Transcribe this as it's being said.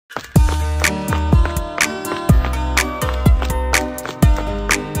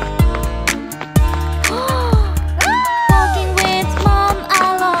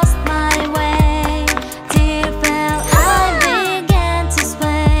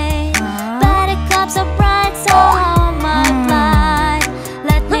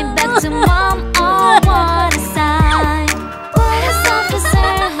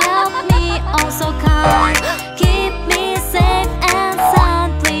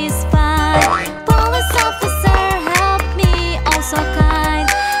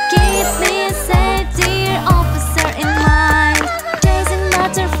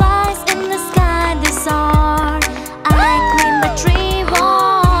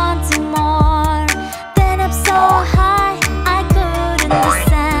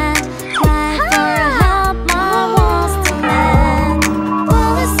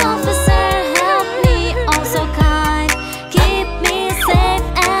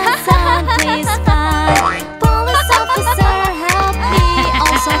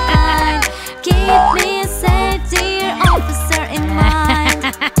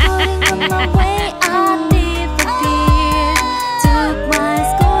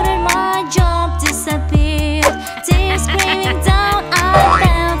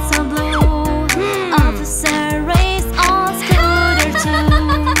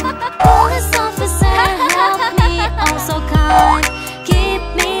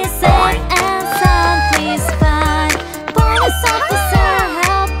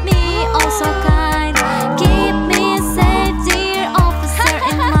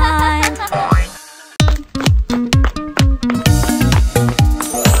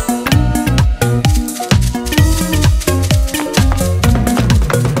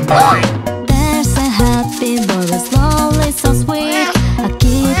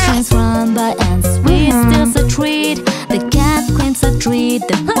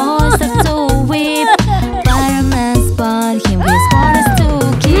boys start to weep. Fireman spot him with waters to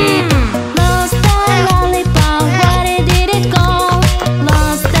keep. Lost the lollipop, where did it go?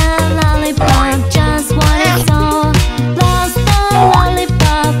 Lost the lollipop, just what it saw. Lost the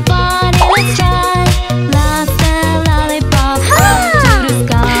lollipop, but let's try. Lost the lollipop, up to the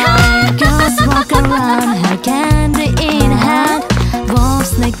sky. Girls walk around, her candy in hand. Wolves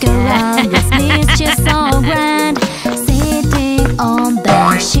sneak around, this mischief so grand. Sitting on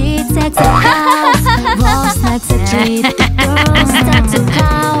bench, she takes a house. Wolves snacks a treat, the girls start to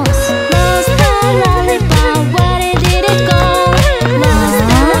house. Lost the lollipop, where did it go? Lost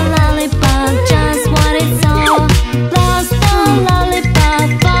the lollipop, just what it saw. Lost the lollipop,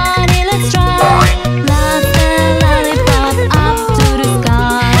 but let's try. Lost the lollipop, up to the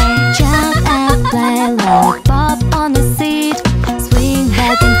sky. Jump and play, lollipop on the seat. Swing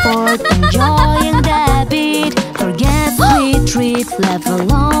back and forth, enjoying the beat. Forget sweet treat, left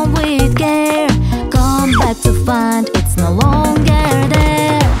alone with care. Come back to find it's no longer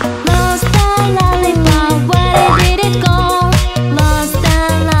there. Lost the lollipop, where did it go? Lost the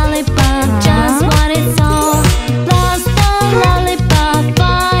lollipop, just what it saw. Lost the lollipop,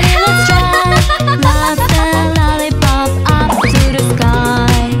 but let's try. Lost the lollipop, up to the sky.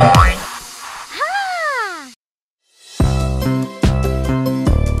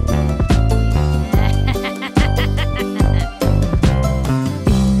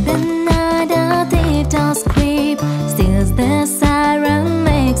 In the night, a thief does creep. Steals the siren,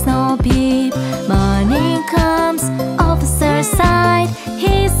 makes no peep. Morning comes, officer's side.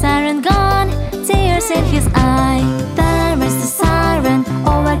 His siren gone, tears in his eye. There is the siren,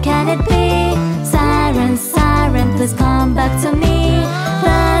 oh where can it be? Siren, siren, please come back to me.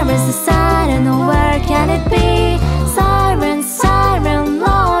 There is the siren, oh where can it be? Siren, siren,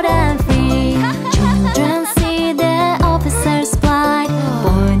 loud and free. Children see the officer's plight,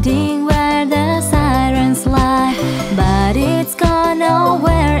 pointing where the sirens lie. But it's gone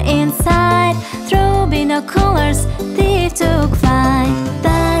nowhere inside. Through binoculars, thief took flight.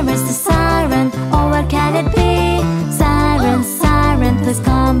 There is the siren, oh where can it be? Siren, siren, please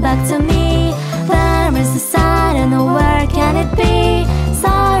come back to me. There is the siren, oh where can it be?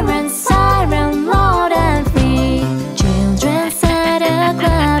 Siren, siren, loud and free. Children set a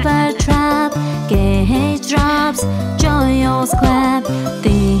clever trap. Gage drops, joyous clap.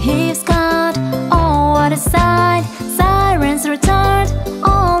 Thieves caught, oh what a sight. Sirens returned,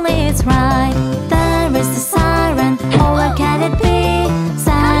 only it's right. There is the siren, oh where can it be?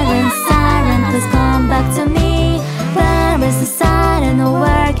 Siren, siren, please come back to me. There is the siren, oh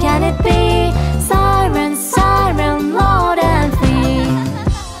where can it be? Siren, siren, loud and free.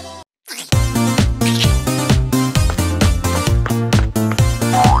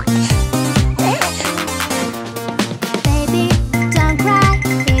 Baby, don't cry,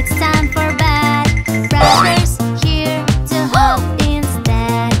 it's time for bed. Brothers here to help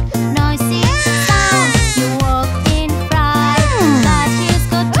instead. Noisy sound, you walk in fright. But he's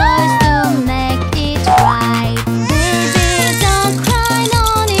got toys to make it right. Baby, don't cry, no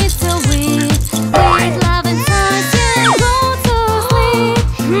need to weep. With love and toys you go to sleep.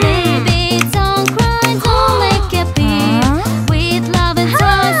 Baby, don't cry, don't make a peep. With love and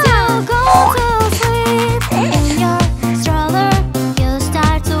toys you go to sleep. In your stroller you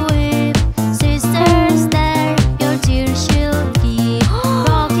start to weep. Sister's there, your tears she'll keep.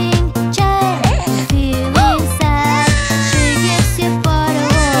 Rocking chair, you're feeling sad. She gives you bottle,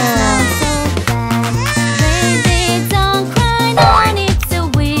 not so bad. Baby, don't cry, no need to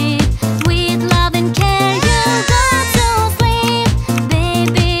weep. With love and care you go to sleep.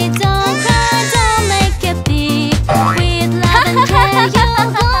 Baby, don't cry, don't make a peep. With love and care you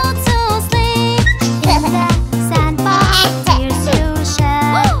go to sleep. In the sandbox, tears you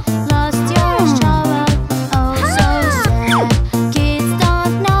shed. Lost your shovel, oh so sad. Kids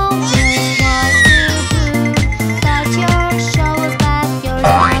don't know just what to do. Got your shovel's back, yours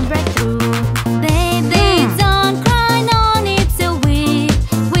won't break through. Baby, don't cry, no need to weep.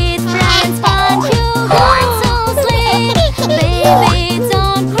 With friends fun you go to sleep. Baby,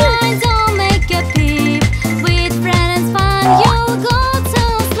 don't cry, don't make a peep. With friends fun you go to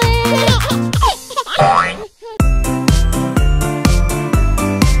sleep.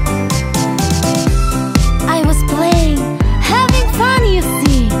 I was playing, having fun you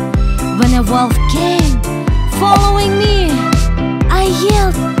see. When a wolf came, following me, I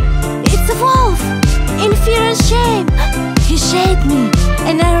yelled, it's a wolf! In fear and shame, he shaked me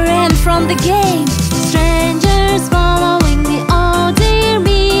and I ran from the game. Strangers following me, oh dear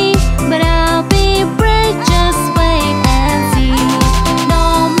me. But I'll be brave, just wait and see. No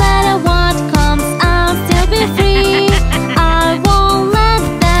matter what comes, I'll still be free. I won't let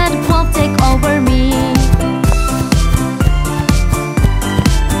them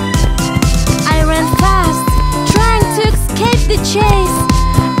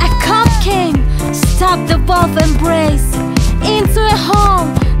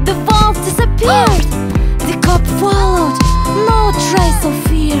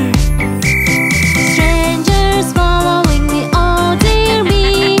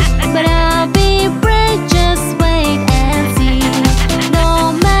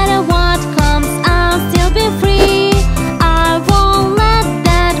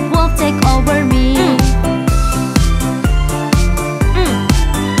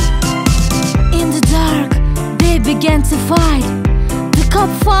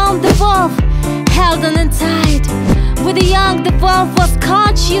found the wolf, held on and tied. With the young, the wolf was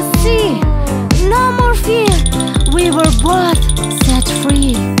caught, you see. No more fear, we were both set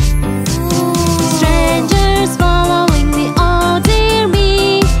free. Strangers following me, oh dear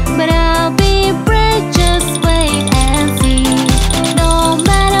me, but I'll be brave, just wait and see. No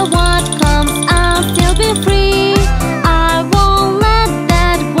matter what comes, I'll still be free. I won't let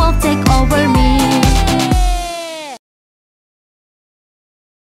that wolf take over me.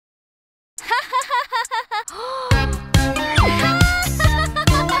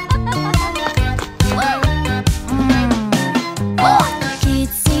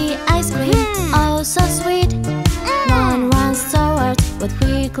 Kids see ice cream, oh so sweet. One runs towards with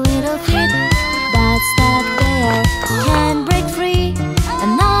quick little feet. That's that bear can break free.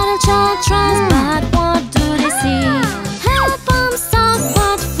 Another child tries, but what do they see? Help them stop,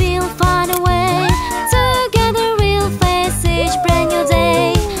 but we'll find a way. Together we'll face each brand new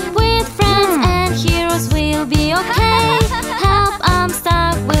day. With friends and heroes we'll be okay. Help them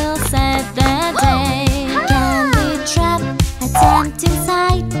stop, we'll set the day. Can be trapped at tempting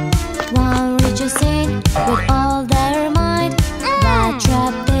sight. One reaches in with all their might. That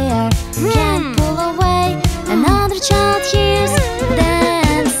trap there can't pull away. Another child hears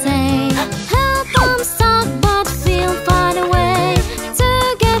them say, help them stop, but we'll find a way.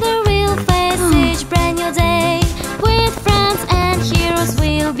 Together we'll face each brand new day. With friends and heroes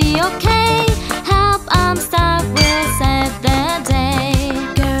we'll be okay. Help them stop, we'll set the day.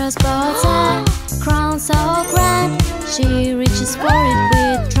 Girl's both a crown so grand. She reaches for it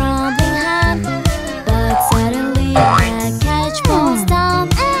with trembling hand. But suddenly the catch falls down.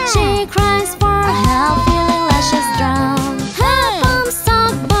 She cries for help, feeling like she's drowned. Help them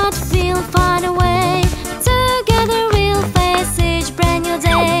stop, but we'll find a way. Together we'll face each brand new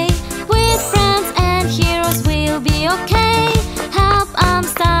day. With friends and heroes we'll be okay. Help them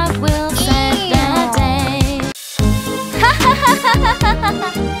stop, we'll set the day. Ha ha ha ha ha ha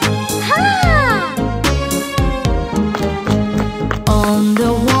ha! On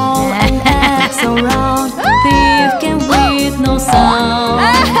the wall an axe around, thief can with no sound.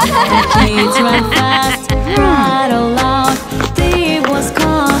 The kids ran fast, cried aloud. Thief was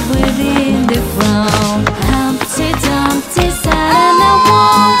caught within the ground. Humpty Dumpty sat on the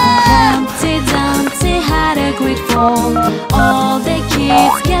wall. Humpty Dumpty had a great fall. All the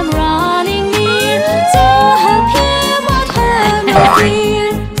kids came running near to help him, but had no fear.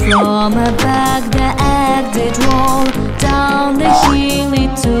 From a bag the egg did roll. Down the hill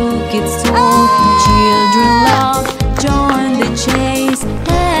it took its toll. Children laughed, joined the chase.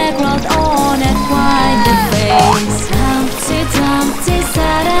 Egg rolled on and wide the face. Humpty Dumpty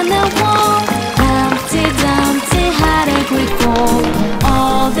sat on the wall. Humpty Dumpty had a great fall.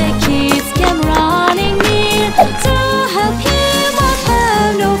 All the kids came running near to help him, but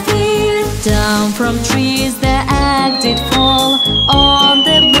had no fear. Down from trees the egg did fall. On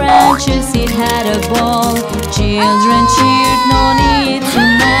the branches it had a ball. Children cheered, no need to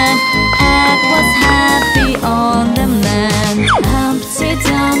mend. Egg was happy on the man. Humpty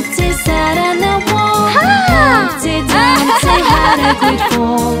Dumpty sat on the wall. Humpty Dumpty had a great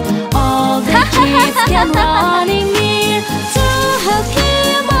fall. All the kids came running near to help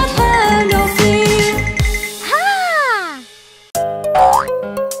him, but had no fear.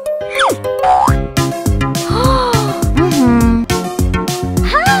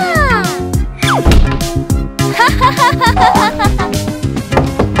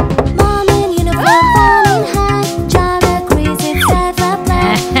 Mom in uniform, phone in hand. Child agrees it's safe a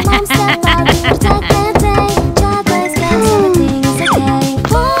plan. Mom step out to protect the day. Child waits, claims everything is okay.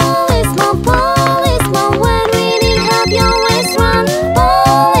 Policeman, policeman, when we need help you always run.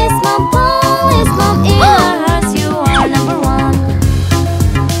 Policeman, policeman, in our hearts you are number one.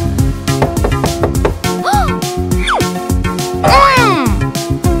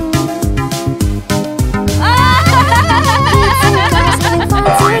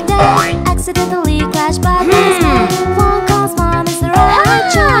 Accidentally crashed by policeman. Phone calls, mom is the right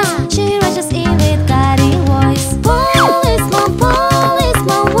choice. She rushes in with guiding voice. Policeman,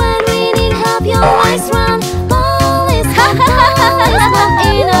 policeman, when we need help you always run. Policeman, policeman,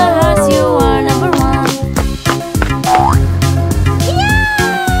 in our hearts you are number one.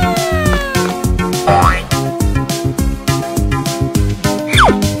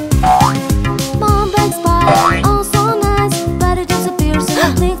 Mom begs by, oh so nice, but it disappears in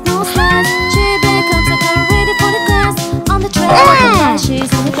a blink, no slice. She becomes a girl ready for the class. On the trail, she's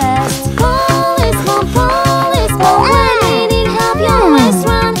the best.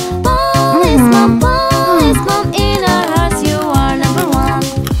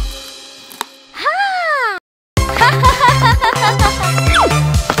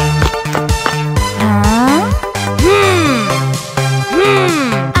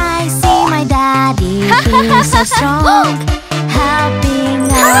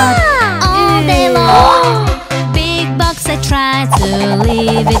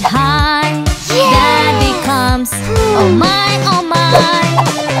 it high. Daddy comes, oh my, oh my.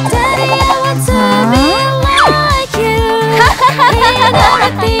 Daddy, I want to be like you. In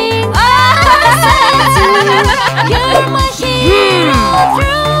everything I say to you. You're my hero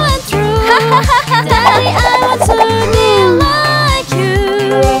through and through. Daddy, I want to be like you.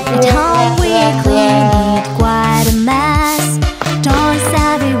 At home we clean it quite a mess. Toys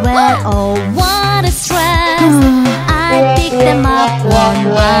everywhere, oh what a stress. I pick them up one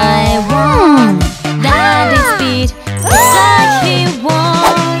by one. Daddy's speed is like he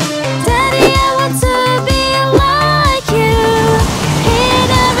wants. Daddy, I want to be like you. In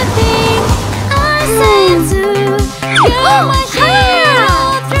everything I say and do. You're my hero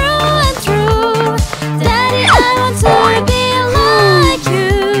through and through. Daddy, I want to be like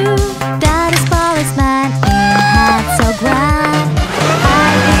you. Daddy's policeman in a hat so grand. I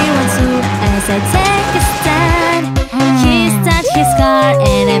really want to as I take a stand. He starts his car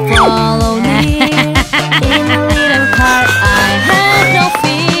and I follow near. In a little car I have no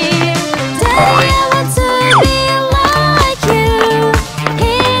fear. Daddy, I want to be like you.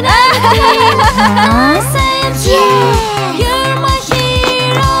 In everything I say and do. You're my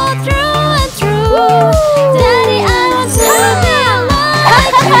hero through and through. Daddy, I want to be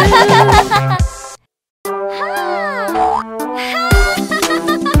like you.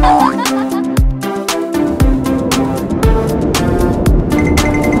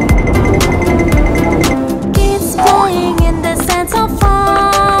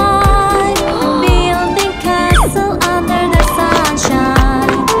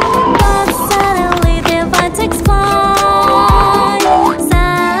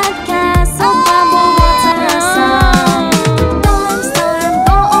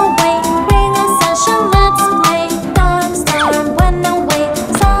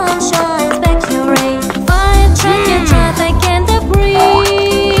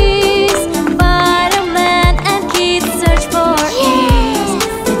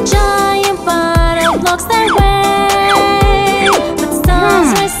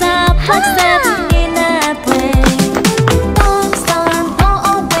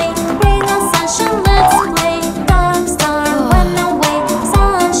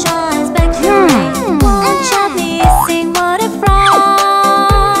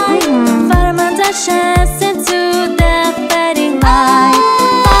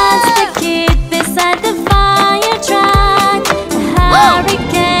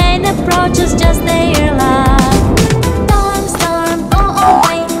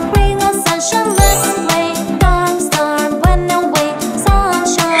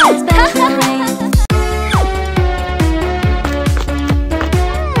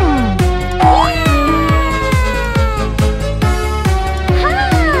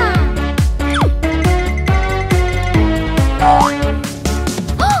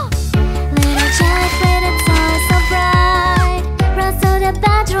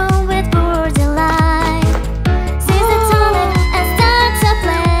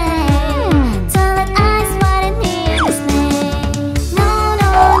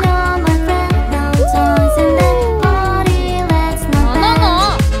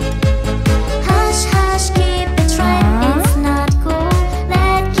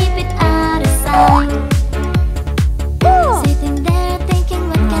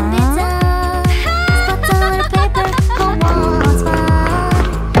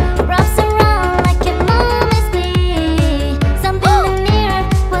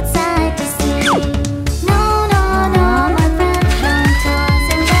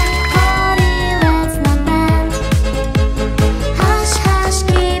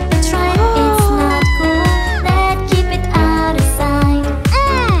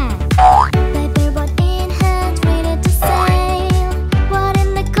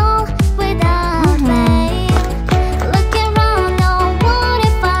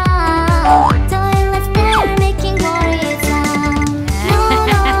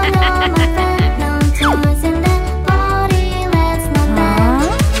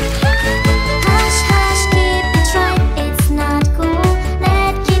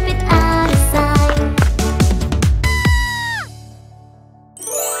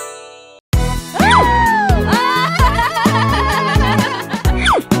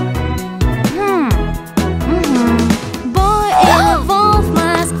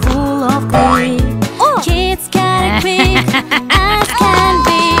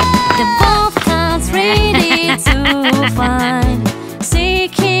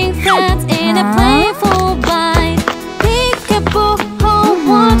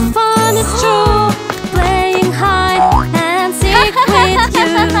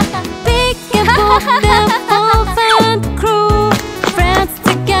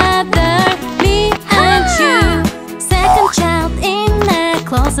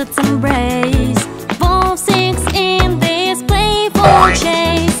 lost its embrace. Wolf sings in this playful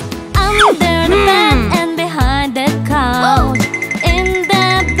chase. Under the bed and behind the couch. In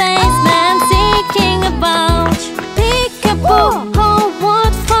the basement seeking a pouch. Peek-a-boo, oh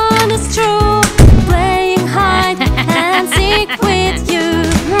what fun is true. Playing hide and seek with you.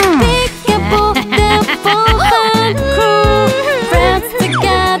 Peek-a-boo, the wolf and crew. Friends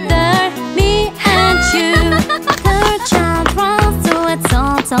together, me and you. Third child runs to a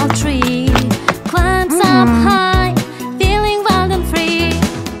tall, tall tree. Climbs up high, feeling wild and free.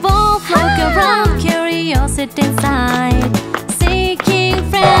 Wolf look around, curiosity inside. Seeking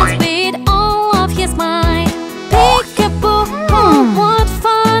friends with all of his might. Peek-a-boo, oh what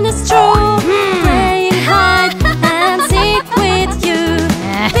fun is true. Playing hide and seek with you.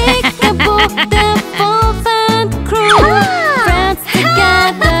 Peek-a-boo, the wolf and crew. Friends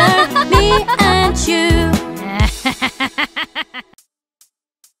together, me and you.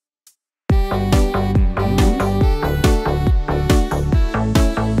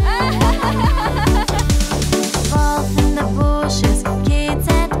 Wolf in the bushes, kids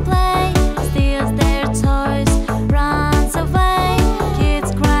at play. Steals their toys, runs away.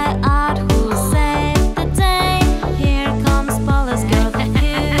 Kids cry out, who saved the day? Here comes police girl,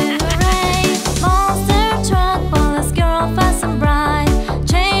 hooray! Monster truck, police girl, fast and bright.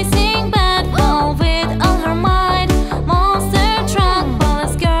 Chasing bad wolf with all her might. Monster truck,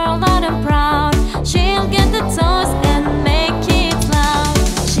 police girl, loud and proud. She'll get the toys and make it loud.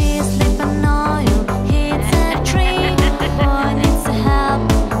 She's slipping oil, hits a tree. Boy needs help,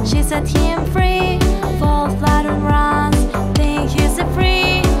 she set him free. Fall flat and right.